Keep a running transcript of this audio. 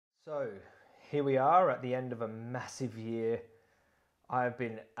So here we are at the end of a massive year. I've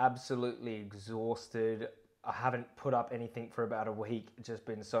been absolutely exhausted. I haven't put up anything for about a week. Just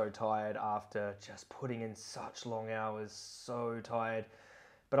been so tired after just putting in such long hours. So tired.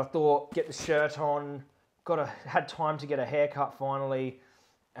 But I thought, get the shirt on. Had time to get a haircut finally,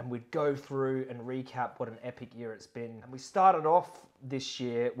 and we'd go through and recap what an epic year it's been. And we started off this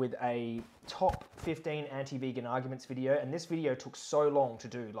year with a top 15 anti-vegan arguments video, and this video took so long to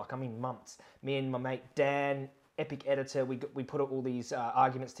do, months. Me and my mate Dan, epic editor, we put all these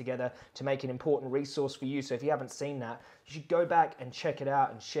arguments together to make an important resource for you. So if you haven't seen that, you should go back and check it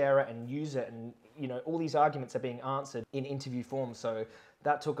out and share it and use it. And all these arguments are being answered in interview form. So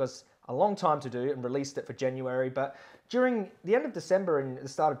that took us a long time to do and released it for January. But during the end of December and the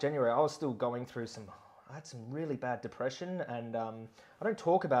start of January, I was still going through I had some really bad depression, and I don't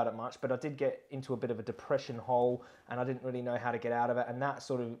talk about it much, but I did get into a bit of a depression hole, and I didn't really know how to get out of it. And that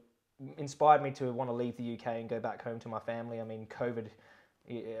sort of inspired me to want to leave the UK and go back home to my family. I mean, COVID,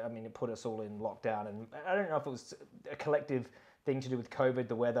 it put us all in lockdown, and I don't know if it was a collective thing to do with COVID,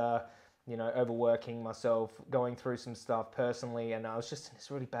 the weather, overworking myself, going through some stuff personally, and I was just in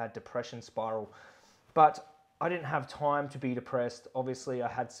this really bad depression spiral. But I didn't have time to be depressed. Obviously, I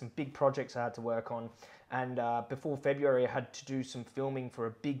had some big projects I had to work on, and before February, I had to do some filming for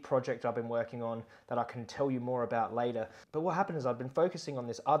a big project I've been working on that I can tell you more about later. But what happened is I've been focusing on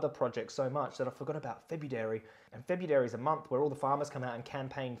this other project so much that I forgot about Febudairy. And Febudairy is a month where all the farmers come out and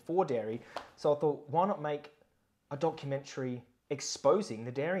campaign for dairy. So I thought, why not make a documentary exposing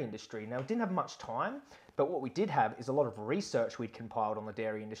the dairy industry? Now, we didn't have much time, but what we did have is a lot of research we'd compiled on the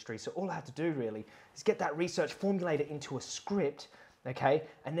dairy industry. So all I had to do really is get that research, formulate it into a script, okay,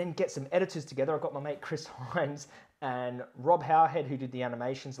 and then get some editors together. I've got my mate Chris Hines and Rob Howerhead, who did the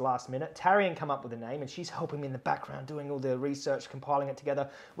animations last minute. Tarian come up with a name, and she's helping me in the background doing all the research, compiling it together.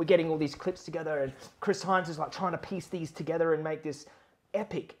 We're getting all these clips together, and Chris Hines is like trying to piece these together and make this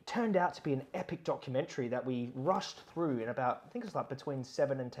turned out to be an epic documentary that we rushed through in about, I think it was between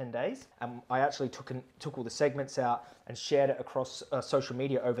 7 and 10 days. I actually took all the segments out and shared it across social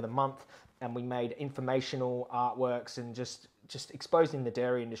media over the month, and we made informational artworks and just exposing the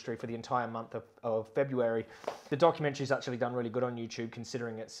dairy industry for the entire month of February. The documentary's actually done really good on YouTube,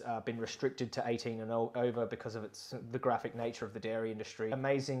 considering it's been restricted to 18 and over because of the graphic nature of the dairy industry.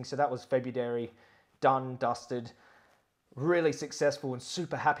 Amazing. So that was Febudairy, done, dusted. Really successful, and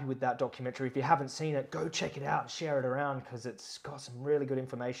super happy with that documentary. If you haven't seen it, go check it out and share it around, because it's got some really good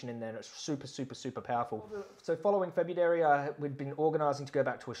information in there, and it's super, super, super powerful. So following Febudairy, we'd been organising to go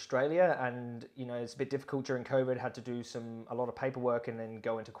back to Australia, and it's a bit difficult during COVID. Had to do a lot of paperwork and then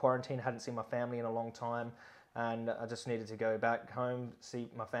go into quarantine. Hadn't seen my family in a long time, and I just needed to go back home, see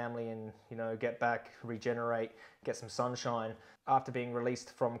my family, and get back, regenerate, get some sunshine. After being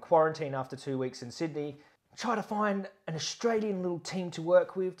released from quarantine after 2 weeks in Sydney, try to find an Australian little team to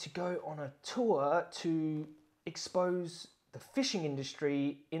work with to go on a tour to expose the fishing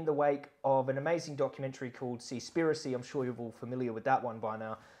industry in the wake of an amazing documentary called Seaspiracy. I'm sure you're all familiar with that one by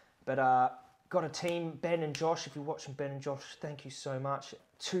now. But got a team, Ben and Josh. If you're watching, Ben and Josh, thank you so much.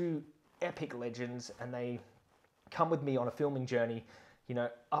 Two epic legends, and they come with me on a filming journey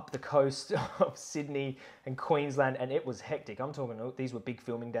up the coast of Sydney and Queensland, and it was hectic. I'm talking, these were big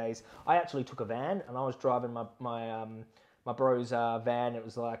filming days. I actually took a van, and I was driving my bro's van. It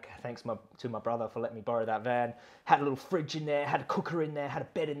was like, thanks to my brother for letting me borrow that van. Had a little fridge in there, had a cooker in there, had a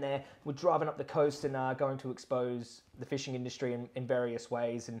bed in there. We're driving up the coast and going to expose the fishing industry in various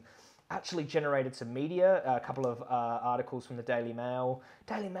ways, and actually generated some media, a couple of articles from the Daily Mail.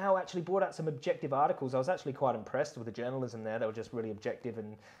 Daily Mail actually brought out some objective articles. I was actually quite impressed with the journalism there. They were just really objective,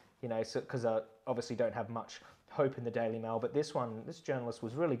 and because I obviously don't have much hope in the Daily Mail, but this journalist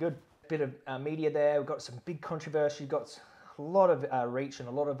was really good. Bit of media there. We've got some big controversy, got a lot of reach and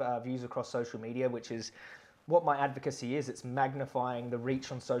a lot of views across social media, which is what my advocacy is. It's magnifying the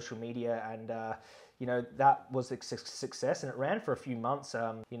reach on social media, and that was a success, and it ran for a few months,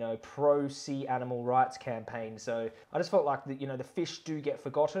 pro-sea animal rights campaign. So I just felt like the fish do get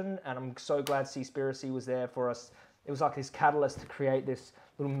forgotten, and I'm so glad Seaspiracy was there for us. It was like this catalyst to create this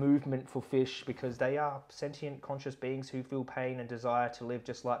little movement for fish, because they are sentient, conscious beings who feel pain and desire to live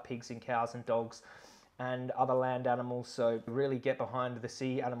just like pigs and cows and dogs and other land animals. So really get behind the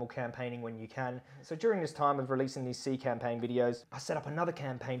sea animal campaigning when you can. So during this time of releasing these sea campaign videos, I set up another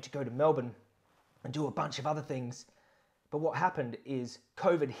campaign to go to Melbourne and do a bunch of other things. But what happened is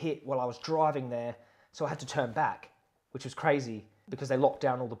COVID hit while I was driving there, so I had to turn back, which was crazy because they locked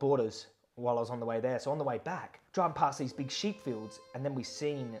down all the borders while I was on the way there. So on the way back, driving past these big sheep fields, and then we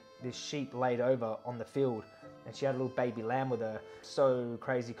seen this sheep laid over on the field, and she had a little baby lamb with her. So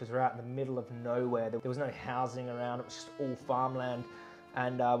crazy because we're out in the middle of nowhere. There was no housing around, it was just all farmland.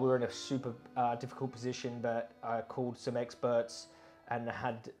 And we were in a super difficult position, but I called some experts and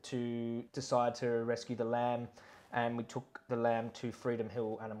had to decide to rescue the lamb. And we took the lamb to Freedom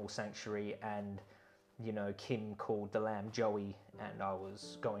Hill Animal Sanctuary, and you know, Kim called the lamb Joey, and I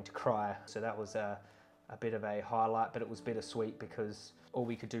was going to cry. So that was a bit of a highlight, but it was bittersweet because all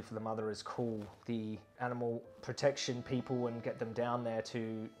we could do for the mother is call the animal protection people and get them down there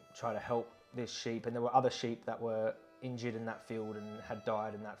to try to help this sheep. And there were other sheep that were injured in that field and had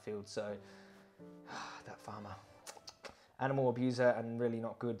died in that field. So that farmer, animal abuser and really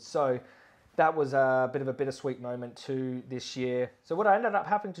not good. So that was a bit of a bittersweet moment too this year. So what I ended up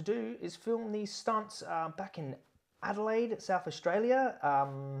having to do is film these stunts back in Adelaide, South Australia.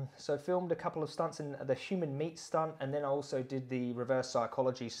 So filmed a couple of stunts in the human meat stunt, and then I also did the reverse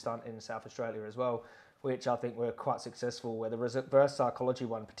psychology stunt in South Australia as well, which I think were quite successful, where the reverse psychology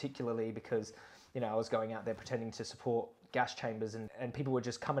one particularly because, you know, I was going out there pretending to support gas chambers, and people were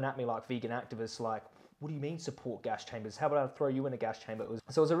just coming at me like vegan activists, like, what do you mean support gas chambers? How about I throw you in a gas chamber?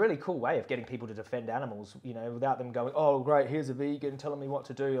 So it was a really cool way of getting people to defend animals, you know, without them going, oh, great, here's a vegan telling me what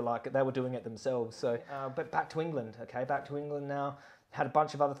to do. Like, they were doing it themselves. So, but back to England, okay, back to England now. Had a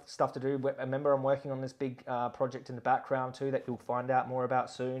bunch of other stuff to do. Remember, I'm working on this big project in the background too that you'll find out more about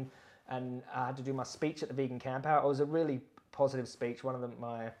soon. And I had to do my speech at the Vegan Camp Out. It was a really positive speech, one of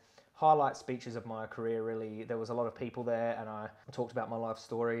my highlight speeches of my career, really. There was a lot of people there, and I talked about my life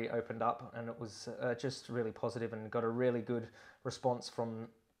story, opened up, and it was just really positive and got a really good response from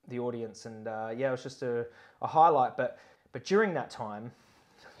the audience. And yeah, it was just a highlight. But during that time,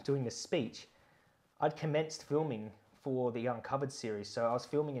 doing this speech, I'd commenced filming for the Uncovered series. So I was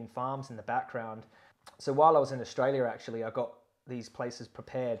filming in farms in the background. So while I was in Australia, actually, I got these places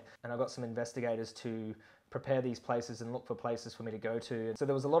prepared, and I got some investigators to prepare these places and look for places for me to go to. So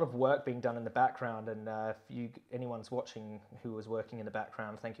there was a lot of work being done in the background, and if anyone's watching who was working in the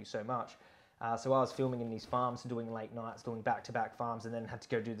background, thank you so much. So I was filming in these farms and doing late nights, doing back-to-back farms, and then had to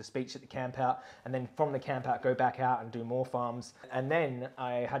go do the speech at the camp out, and then from the camp out go back out and do more farms. And then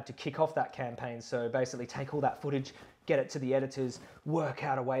I had to kick off that campaign, so basically take all that footage, get it to the editors, work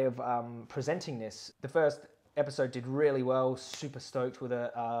out a way of presenting this. The first episode did really well, super stoked with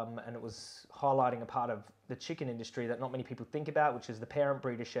it, and it was highlighting a part of the chicken industry that not many people think about, which is the parent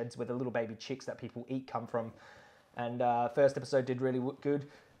breeder sheds where the little baby chicks that people eat come from. And first episode did really good.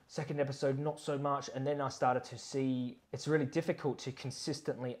 Second episode, not so much. And then I started to see it's really difficult to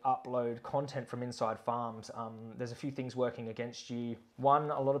consistently upload content from inside farms. There's a few things working against you.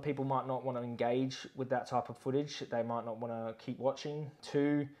 One, a lot of people might not want to engage with that type of footage. They might not want to keep watching.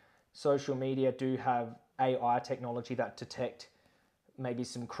 Two, social media do have AI technology that detect maybe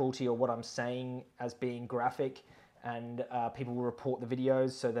some cruelty or what I'm saying as being graphic, and people will report the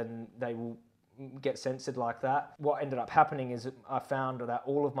videos, so then they will get censored like that. What ended up happening is I found that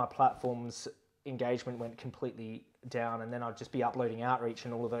all of my platforms' engagement went completely down, and then I'd just be uploading Outreach,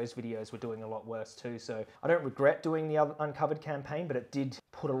 and all of those videos were doing a lot worse too. So I don't regret doing the Uncovered campaign, but it did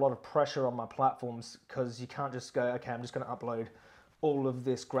put a lot of pressure on my platforms, because you can't just go, okay, I'm just going to upload all of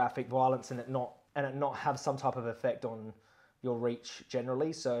this graphic violence and it not have some type of effect on your reach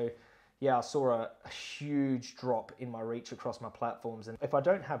generally. So yeah, I saw a huge drop in my reach across my platforms. And if I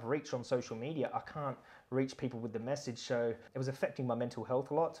don't have reach on social media, I can't reach people with the message. So it was affecting my mental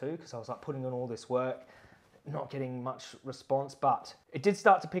health a lot too, because I was like putting in all this work, not getting much response. But it did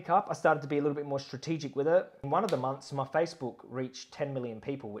start to pick up. I started to be a little bit more strategic with it. In one of the months, my Facebook reached 10 million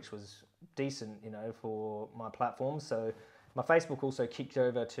people, which was decent, you know, for my platform. So my Facebook also kicked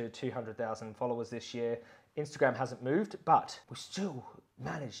over to 200,000 followers this year. Instagram hasn't moved, but we still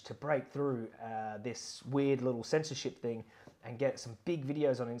managed to break through this weird little censorship thing and get some big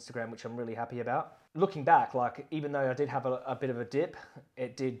videos on Instagram, which I'm really happy about. Looking back, like, even though I did have a bit of a dip,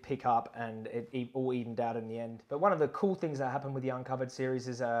 it did pick up and it all evened out in the end. But one of the cool things that happened with the Uncovered series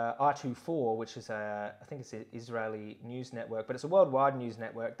is I24, which is I think it's an Israeli news network, but it's a worldwide news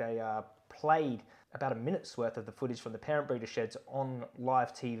network. They played about a minute's worth of the footage from the parent breeder sheds on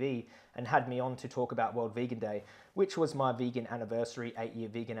live TV and had me on to talk about World Vegan Day, which was my vegan anniversary, 8-year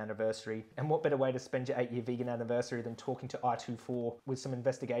vegan anniversary. And what better way to spend your 8-year vegan anniversary than talking to I24 with some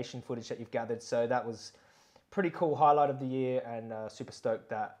investigation footage that you've gathered. So that was pretty cool highlight of the year, and super stoked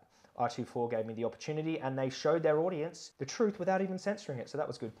that I24 gave me the opportunity, and they showed their audience the truth without even censoring it. So that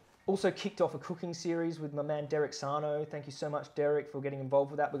was good. Also kicked off a cooking series with my man Derek Sarno. Thank you so much, Derek, for getting involved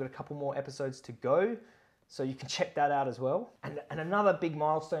with that. We've got a couple more episodes to go, so you can check that out as well. And another big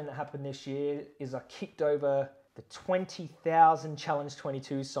milestone that happened this year is I kicked over the 20,000 Challenge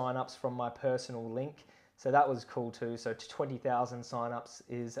 22 signups from my personal link. So that was cool too. So 20,000 signups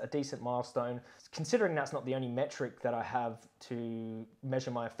is a decent milestone. Considering that's not the only metric that I have to measure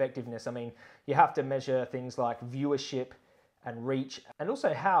my effectiveness. I mean, you have to measure things like viewership and reach, and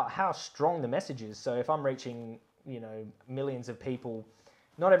also how strong the message is. So if I'm reaching, millions of people,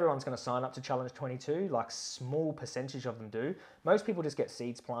 not everyone's going to sign up to Challenge 22, like small percentage of them do. Most people just get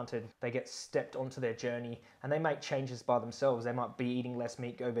seeds planted, they get stepped onto their journey, and they make changes by themselves. They might be eating less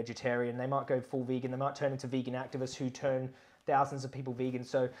meat, go vegetarian, they might go full vegan, they might turn into vegan activists who turn thousands of people vegan.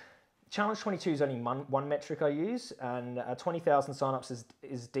 So Challenge 22 is only one metric I use, and 20,000 signups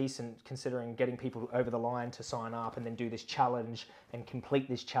is decent considering getting people over the line to sign up and then do this challenge and complete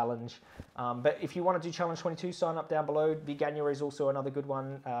this challenge. But if you want to do Challenge 22, sign up down below. Veganuary is also another good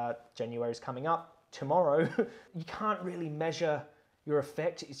one. January is coming up tomorrow. You can't really measure your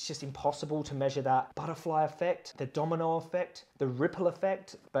effect. It's just impossible to measure that butterfly effect, the domino effect, the ripple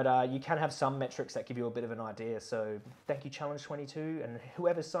effect, but you can have some metrics that give you a bit of an idea. So thank you Challenge 22, and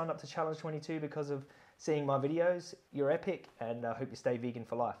whoever signed up to Challenge 22 because of seeing my videos, you're epic, and I hope you stay vegan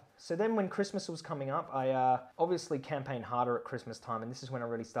for life. So then when Christmas was coming up, I obviously campaigned harder at Christmas time, and this is when I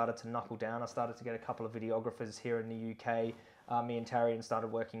really started to knuckle down. I started to get a couple of videographers here in the UK. Me and Tarian started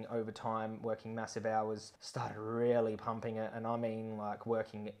working overtime, working massive hours, started really pumping it, and I mean like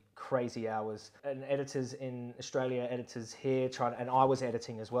working crazy hours. And editors in Australia, editors here, and I was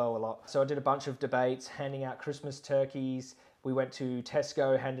editing as well a lot. So I did a bunch of debates, handing out Christmas turkeys. We went to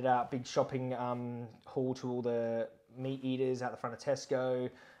Tesco, handed out big shopping haul to all the meat eaters out the front of Tesco.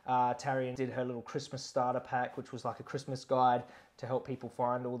 Tarian did her little Christmas starter pack, which was like a Christmas guide to help people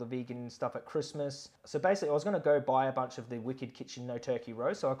find all the vegan stuff at Christmas. So basically I was going to go buy a bunch of the Wicked Kitchen No Turkey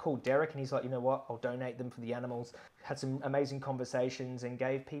roast. So I called Derek and he's like, you know what, I'll donate them for the animals. Had some amazing conversations and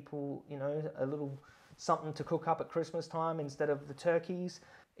gave people, a little something to cook up at Christmas time instead of the turkeys.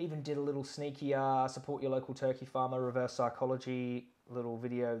 Even did a little sneaky support your local turkey farmer, reverse psychology little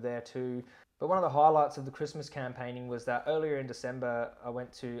video there too. But one of the highlights of the Christmas campaigning was that earlier in December, I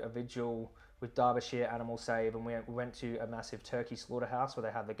went to a vigil with Derbyshire Animal Save, and we went to a massive turkey slaughterhouse where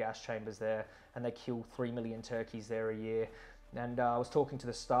they have the gas chambers there, and they kill 3 million turkeys there a year. And I was talking to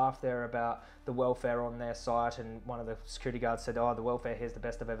the staff there about the welfare on their site, and one of the security guards said, oh, the welfare here is the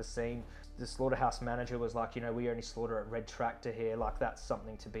best I've ever seen. The slaughterhouse manager was like, we only slaughter at Red Tractor here, like that's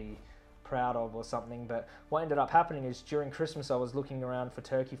something to be proud of or something. But what ended up happening is during Christmas I was looking around for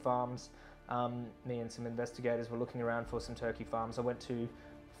turkey farms. Me and some investigators were looking around for some turkey farms. I went to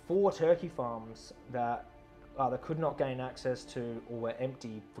 4 turkey farms that either could not gain access to or were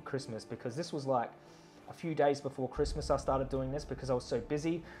empty for Christmas, because this was like a few days before Christmas I started doing this because I was so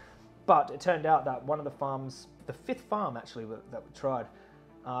busy. But it turned out that one of the farms, the 5th farm actually that we tried,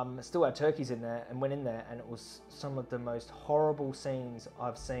 still had turkeys in there, and went in there and it was some of the most horrible scenes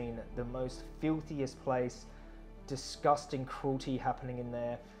I've seen. The most filthiest place, disgusting cruelty happening in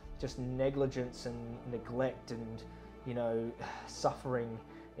there, just negligence and neglect and, suffering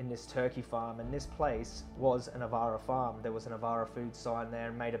in this turkey farm. And this place was an Avara farm. There was an Avara food sign there,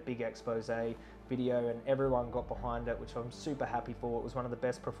 and made a big expose video, and everyone got behind it, which I'm super happy for. It was one of the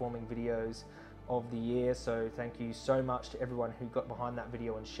best performing videos of the year, so thank you so much to everyone who got behind that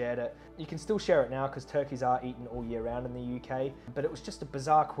video and shared it. You can still share it now because turkeys are eaten all year round in the UK, but it was just a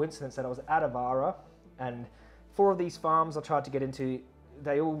bizarre coincidence that I was at Avara, and 4 of these farms I tried to get into,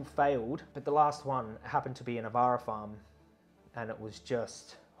 they all failed, but the last one happened to be an Avara farm, and it was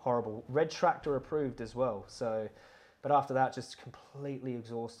just horrible. Red Tractor approved as well. So, but after that, just completely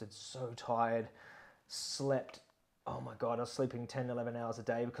exhausted, so tired, slept. Oh my God, I was sleeping 10, 11 hours a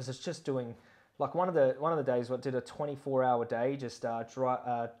day because it's just doing, like one of the days I did a 24-hour day, just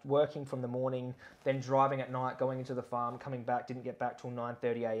working from the morning, then driving at night, going into the farm, coming back, didn't get back till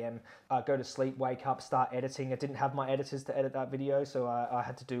 9:30 a.m. Go to sleep, wake up, start editing. I didn't have my editors to edit that video, so I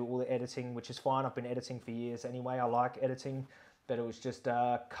had to do all the editing, which is fine. I've been editing for years anyway. I like editing, but it was just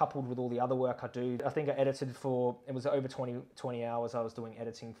coupled with all the other work I do. I think I edited for, it was over 20 hours I was doing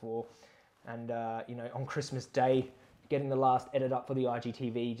editing for, and on Christmas Day, getting the last edit up for the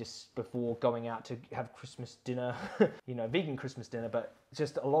IGTV just before going out to have Christmas dinner, vegan Christmas dinner, but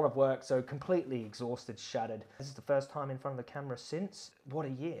just a lot of work, so completely exhausted, shattered. This is the first time in front of the camera since, what a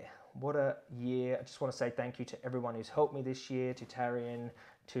year. What a year. I just want to say thank you to everyone who's helped me this year, to Tarian,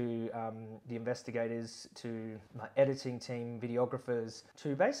 to the investigators, to my editing team, videographers,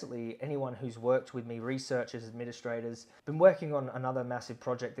 to basically anyone who's worked with me, researchers, administrators. Been working on another massive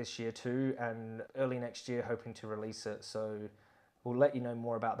project this year too, and early next year hoping to release it, so we'll let you know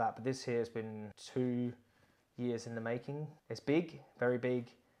more about that. But this here has been 2 years in the making. It's big, very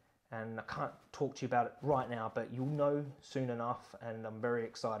big, and I can't talk to you about it right now, but you'll know soon enough, and I'm very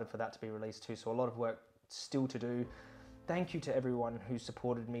excited for that to be released too. So a lot of work still to do. Thank you to everyone who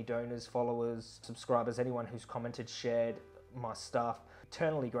supported me, donors, followers, subscribers, anyone who's commented, shared my stuff.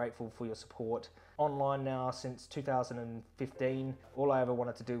 Eternally grateful for your support. Online now since 2015. All I ever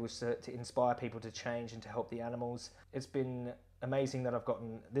wanted to do was to inspire people to change and to help the animals. It's been amazing that I've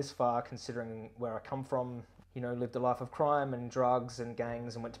gotten this far considering where I come from. You know, lived a life of crime and drugs and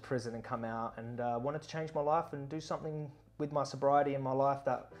gangs and went to prison and come out and wanted to change my life and do something with my sobriety in my life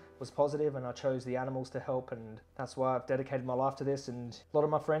that was positive, and I chose the animals to help, and that's why I've dedicated my life to this. And a lot of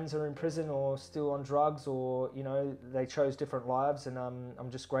my friends are in prison or still on drugs, or you know, they chose different lives, and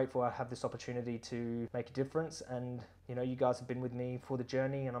I'm just grateful I have this opportunity to make a difference. And you know, you guys have been with me for the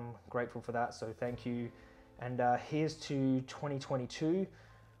journey and I'm grateful for that, so thank you. And here's to 2022.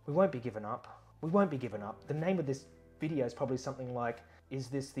 We won't be giving up. We won't be giving up. The name of this video is probably something like, is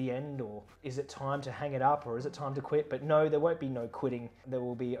this the end, or is it time to hang it up, or is it time to quit? But no, there won't be no quitting. There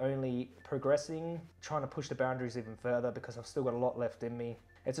will be only progressing, trying to push the boundaries even further, because I've still got a lot left in me.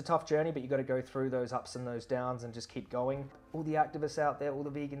 It's a tough journey, but you got to go through those ups and those downs and just keep going. All the activists out there, all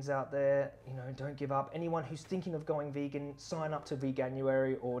the vegans out there, you know, don't give up. Anyone who's thinking of going vegan, sign up to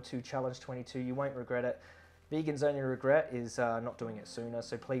Veganuary or to Challenge 22. You won't regret it. Vegans' only regret is not doing it sooner,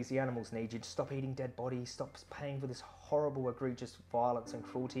 so please, the animals need you. Stop eating dead bodies, stop paying for this horrible, egregious violence and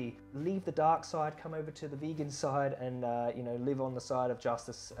cruelty. Leave the dark side, come over to the vegan side, and you know, live on the side of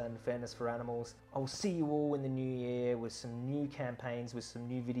justice and fairness for animals. I'll see you all in the new year with some new campaigns, with some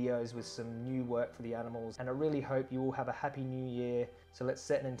new videos, with some new work for the animals, and I really hope you all have a happy new year. So let's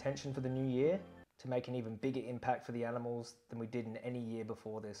set an intention for the new year to make an even bigger impact for the animals than we did in any year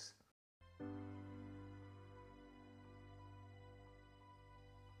before this.